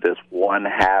them do this one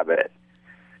habit,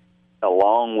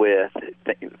 along with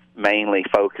mainly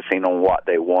focusing on what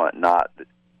they want, not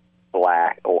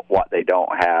what they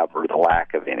don't have or the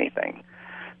lack of anything.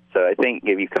 So I think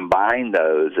if you combine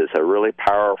those, it's a really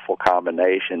powerful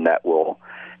combination that will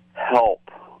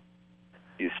help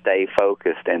you stay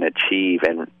focused and achieve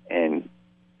and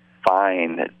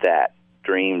find that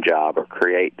dream job or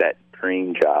create that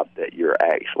dream job that you're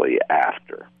actually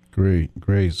after. Great.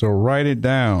 So write it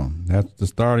down. That's the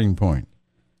starting point.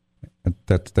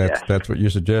 That's what you're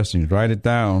suggesting. Write it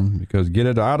down, because get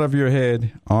it out of your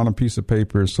head on a piece of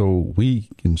paper so we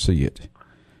can see it.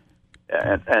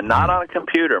 And not on a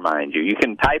computer, mind you. You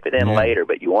can type it in later,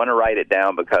 but you want to write it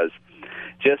down, because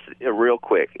just real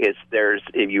quick, if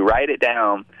you write it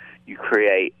down, you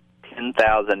create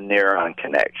 10,000 neuron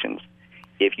connections.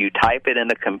 If you type it in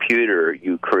the computer,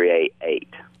 you create 8.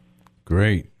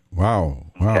 Great. Wow.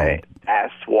 Okay.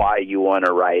 That's why you want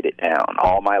to write it down.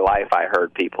 All my life I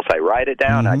heard people say, write it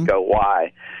down. I'd go,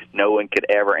 why? No one could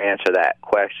ever answer that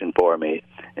question for me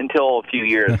until a few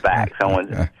years back.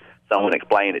 Someone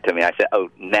explained it to me. I said, oh,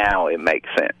 now it makes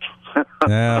sense.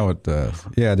 Now it does.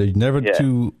 Yeah, they're never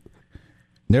too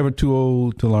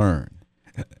old to learn.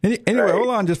 Anyway, Right. Hold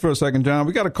on just for a second, John.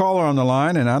 We got a caller on the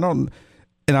line, and I want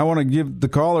to give the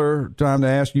caller time to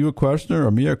ask you a question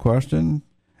or me a question.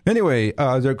 Anyway,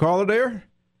 is there a caller there?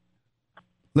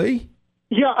 Lee?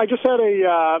 Yeah, I just had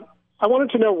I wanted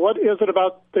to know, what is it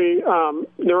about the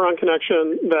neuron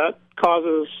connection that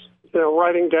causes,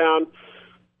 writing down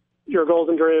your goals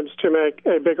and dreams to make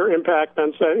a bigger impact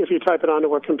than, say, if you type it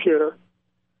onto a computer?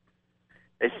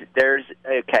 If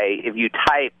you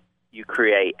type, you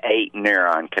create 8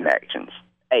 neuron connections.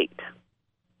 8.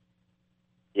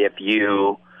 If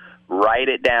you write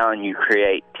it down, you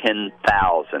create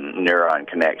 10,000 neuron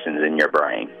connections in your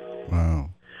brain. Wow.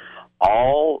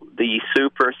 All the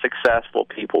super successful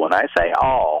people, when I say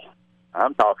all,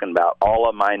 I'm talking about all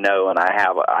of them I know, and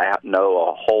I know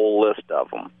a whole list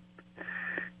of them.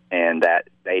 And that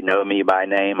they know me by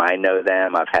name, I know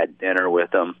them, I've had dinner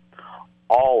with them.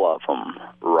 All of them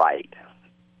write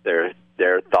their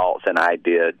thoughts and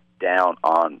ideas down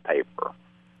on paper.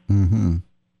 Mm-hmm.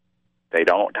 They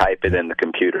don't type it in the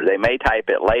computer. They may type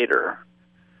it later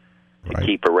to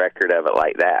keep a record of it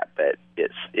like that, but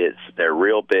they're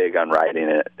real big on writing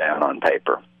it down on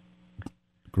paper.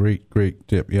 Great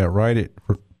tip. Yeah, write it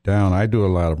down. I do a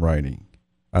lot of writing.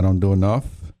 I don't do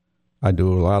enough. I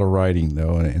do a lot of writing,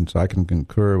 though, and so I can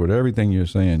concur with everything you're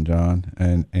saying, John.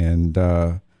 And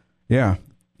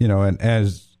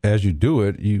as you do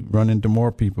it, you run into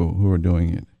more people who are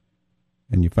doing it,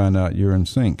 and you find out you're in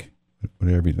sync with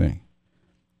everything.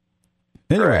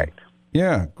 Anyway, Correct.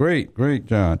 Yeah, great,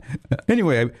 John.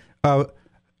 Anyway, I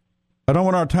don't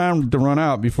want our time to run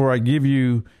out before I give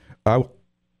you. I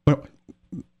want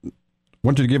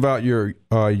you to give out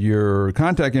your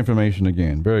contact information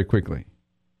again, very quickly.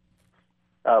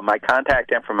 My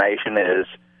contact information is,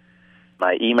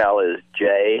 my email is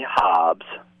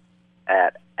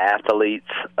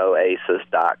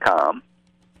jhobbs@athletesoasis.com.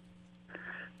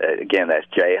 Again, that's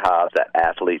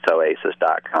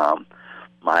jhobbs@athletesoasis.com.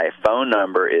 My phone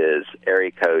number is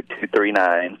area code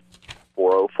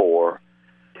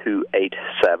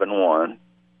 239-404-2871.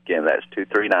 Again, that's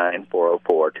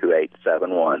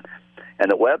 239-404-2871. And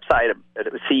the website,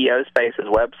 CEO Space's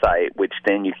website, which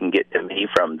then you can get to me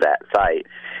from that site,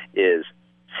 is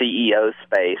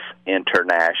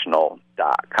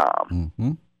ceospaceinternational.com.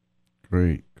 Mm-hmm.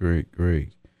 Great.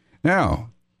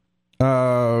 Now,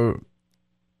 I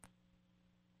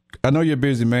know you're a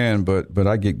busy man, but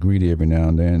I get greedy every now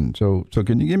and then. So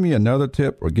can you give me another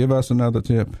tip or give us another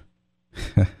tip?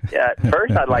 Yeah,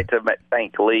 first I'd like to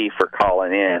thank Lee for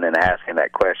calling in and asking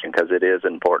that question, because it is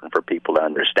important for people to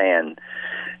understand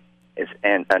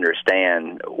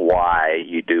why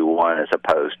you do one as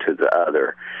opposed to the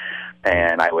other.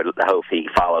 And I would hope he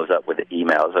follows up with an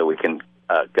email so we can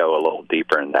go a little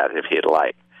deeper in that if he'd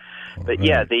like. But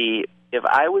yeah, if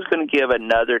I was going to give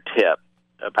another tip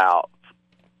about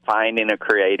finding or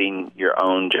creating your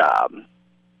own job,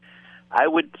 I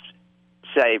would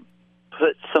say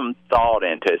put some thought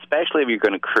into it, especially if you're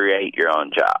going to create your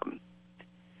own job.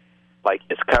 Like,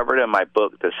 it's covered in my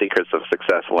book, The Secrets of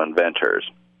Successful Inventors.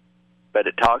 But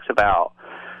it talks about,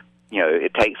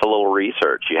 it takes a little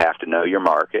research. You have to know your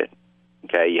market.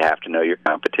 Okay, you have to know your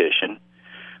competition.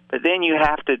 But then you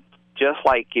have to, just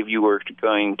like if you were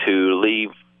going to leave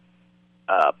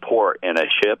port in a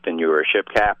ship and you were a ship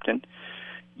captain,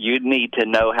 you'd need to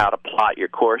know how to plot your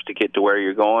course to get to where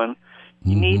you're going.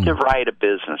 You need to write a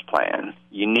business plan.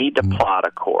 You need to plot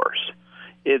a course.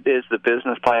 Is the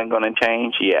business plan going to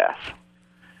change? Yes.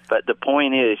 But the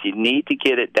point is, you need to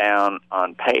get it down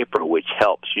on paper, which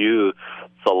helps you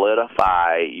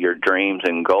solidify your dreams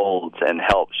and goals and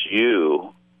helps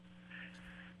you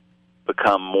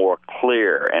become more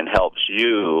clear and helps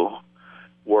you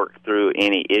work through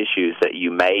any issues that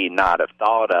you may not have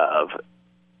thought of.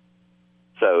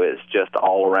 So it's just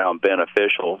all around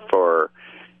beneficial for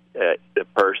the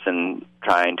person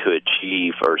trying to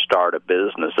achieve or start a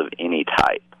business of any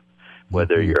type.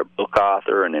 Whether you're a book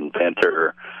author, an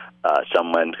inventor,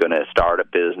 someone's going to start a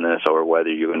business, or whether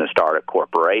you're going to start a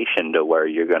corporation to where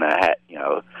you're going to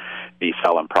be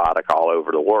selling product all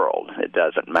over the world. It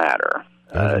doesn't matter.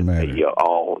 They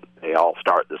all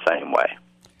start the same way.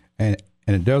 And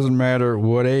it doesn't matter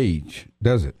what age,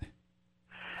 does it?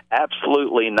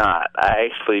 Absolutely not.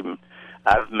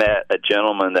 I've met a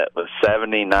gentleman that was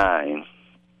 79,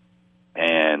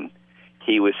 and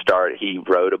he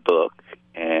wrote a book,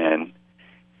 and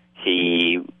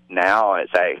he now is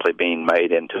actually being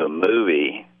made into a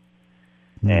movie.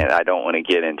 And I don't want to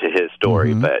get into his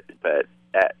story, but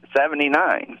at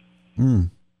 79.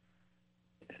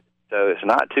 So it's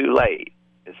not too late.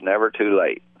 It's never too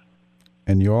late.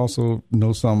 And you also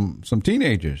know some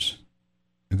teenagers.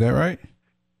 Is that right?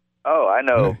 Oh, I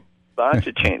know a bunch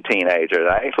of teenagers.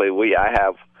 Actually, I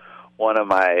have one of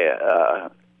my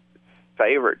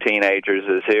favorite teenagers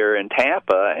is here in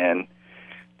Tampa, and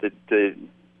the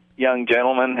young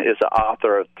gentleman is the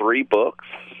author of 3 books.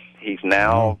 He's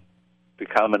now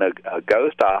becoming a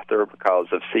ghost author because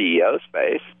of CEO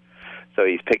Space, so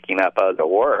he's picking up other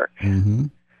work.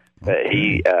 But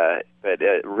but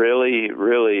a really,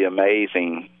 really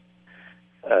amazing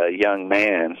young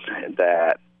man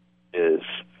that is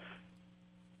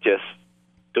just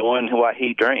doing what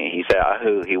he dreams. He said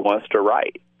who he wants to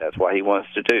write. That's what he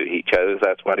wants to do. He chose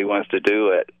that's what he wants to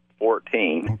do at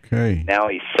 14. Okay. Now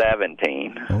he's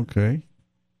 17.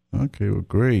 Okay, well,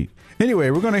 great.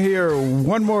 Anyway, we're going to hear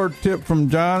one more tip from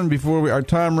John before our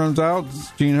time runs out. This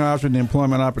is Gene Hodge with the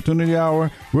Employment Opportunity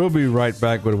Hour. We'll be right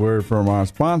back with a word from our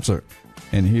sponsor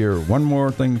and hear one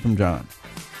more thing from John.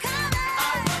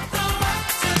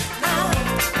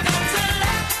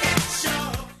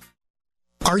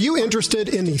 Are you interested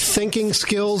in the thinking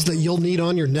skills that you'll need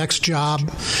on your next job?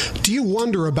 Do you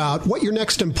wonder about what your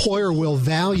next employer will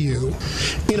value?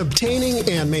 In obtaining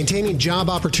and maintaining job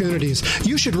opportunities,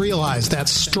 you should realize that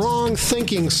strong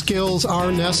thinking skills are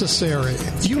necessary.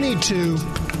 You need to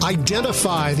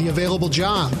identify the available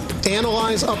job,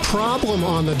 analyze a problem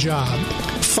on the job,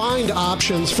 find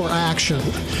options for action,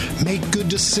 make good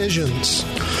decisions,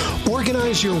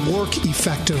 organize your work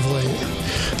effectively,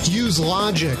 use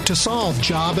logic to solve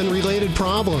job and related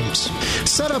problems,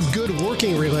 set up good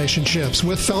working relationships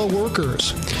with fellow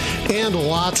workers, and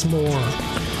lots more.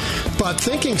 But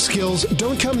thinking skills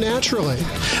don't come naturally.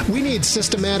 We need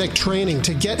systematic training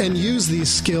to get and use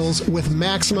these skills with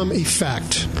maximum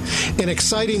effect. An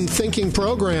exciting thinking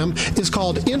program is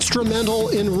called Instrumental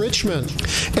Enrichment,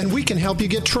 and we can help you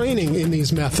get training in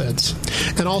these methods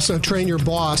and also train your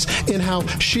boss in how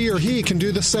she or he can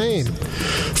do the same.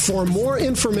 For more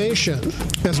information,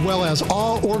 as well as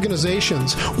all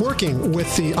organizations working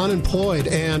with the unemployed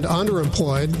and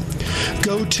underemployed,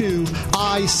 go to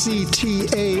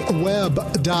ICTA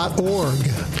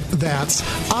That's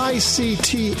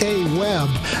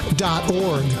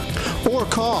ictaweb.org. Or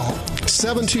call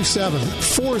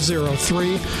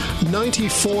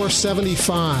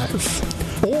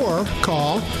 727-403-9475. Or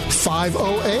call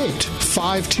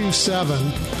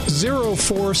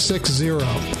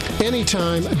 508-527-0460.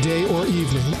 Anytime, day or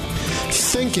evening.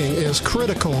 Thinking is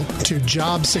critical to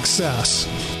job success.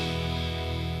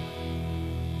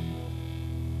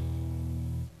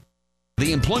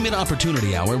 The Employment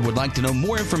Opportunity Hour would like to know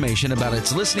more information about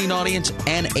its listening audience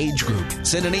and age group.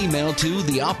 Send an email to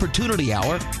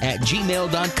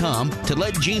theopportunityhour@gmail.com to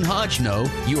let Gene Hodge know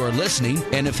you are listening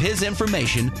and if his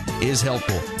information is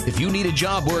helpful. If you need a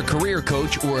job or a career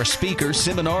coach or a speaker,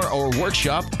 seminar, or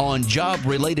workshop on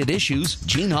job-related issues,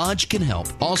 Gene Hodge can help.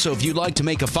 Also, if you'd like to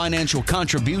make a financial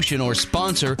contribution or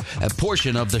sponsor a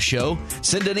portion of the show,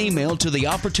 send an email to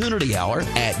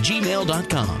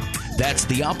theopportunityhour@gmail.com. That's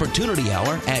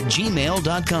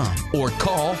theopportunityhour@gmail.com or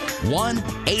call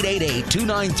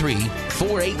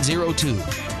 1-888-293-4802.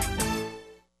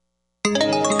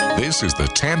 This is the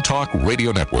Tan Talk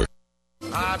Radio Network.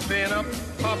 I've been a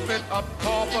puppet, a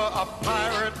pauper, a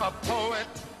pirate, a poet.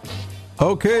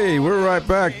 Okay, we're right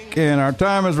back, and our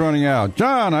time is running out.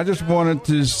 John, I just wanted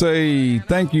to say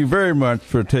thank you very much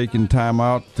for taking time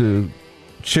out to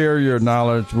share your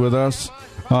knowledge with us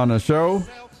on the show.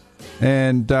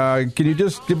 And can you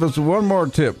just give us one more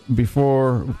tip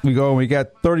before we go? We got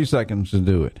 30 seconds to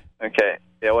do it. Okay.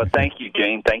 Yeah, well, thank you,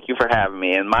 Gene. Thank you for having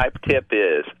me. And my tip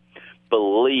is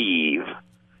believe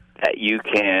that you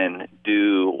can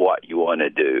do what you want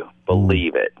to do.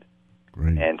 Believe it.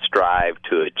 Great. And strive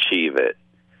to achieve it.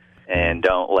 And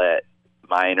don't let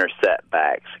minor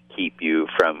setbacks keep you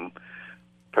from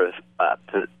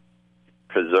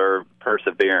preserve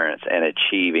perseverance and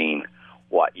achieving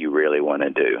what you really want to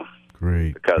do.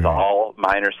 Great. Because all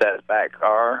minor setbacks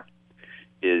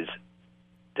is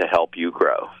to help you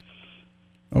grow.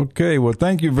 Okay, well,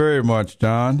 thank you very much,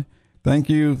 John. Thank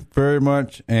you very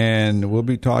much, and we'll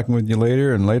be talking with you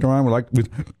later. And later on, we'd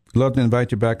love to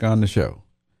invite you back on the show.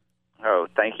 Oh,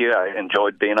 thank you. I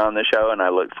enjoyed being on the show, and I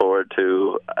look forward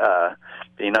to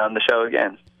being on the show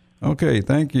again. Okay,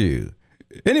 thank you.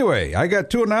 Anyway, I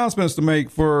got two announcements to make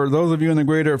for those of you in the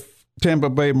greater Tampa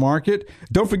Bay market.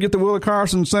 Don't forget the Willa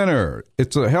Carson Center.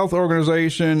 It's a health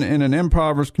organization in an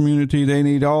impoverished community. They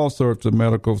need all sorts of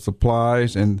medical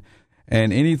supplies and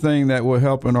anything that will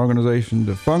help an organization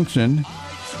to function.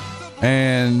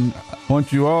 And I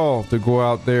want you all to go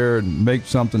out there and make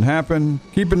something happen.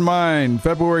 Keep in mind,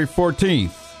 February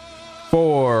 14th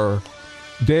for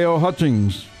Dale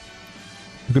Hutchings.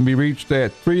 You can be reached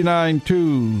at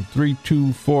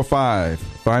 392-3245.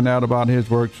 Find out about his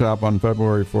workshop on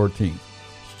February 14th.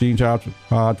 It's Gene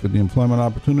Hodge with the Employment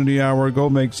Opportunity Hour. Go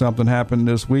make something happen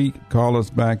this week. Call us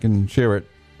back and share it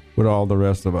with all the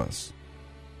rest of us.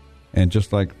 And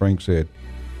just like Frank said,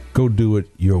 go do it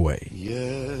your way.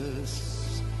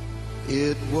 Yes,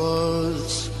 it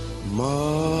was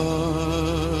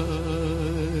marvelous.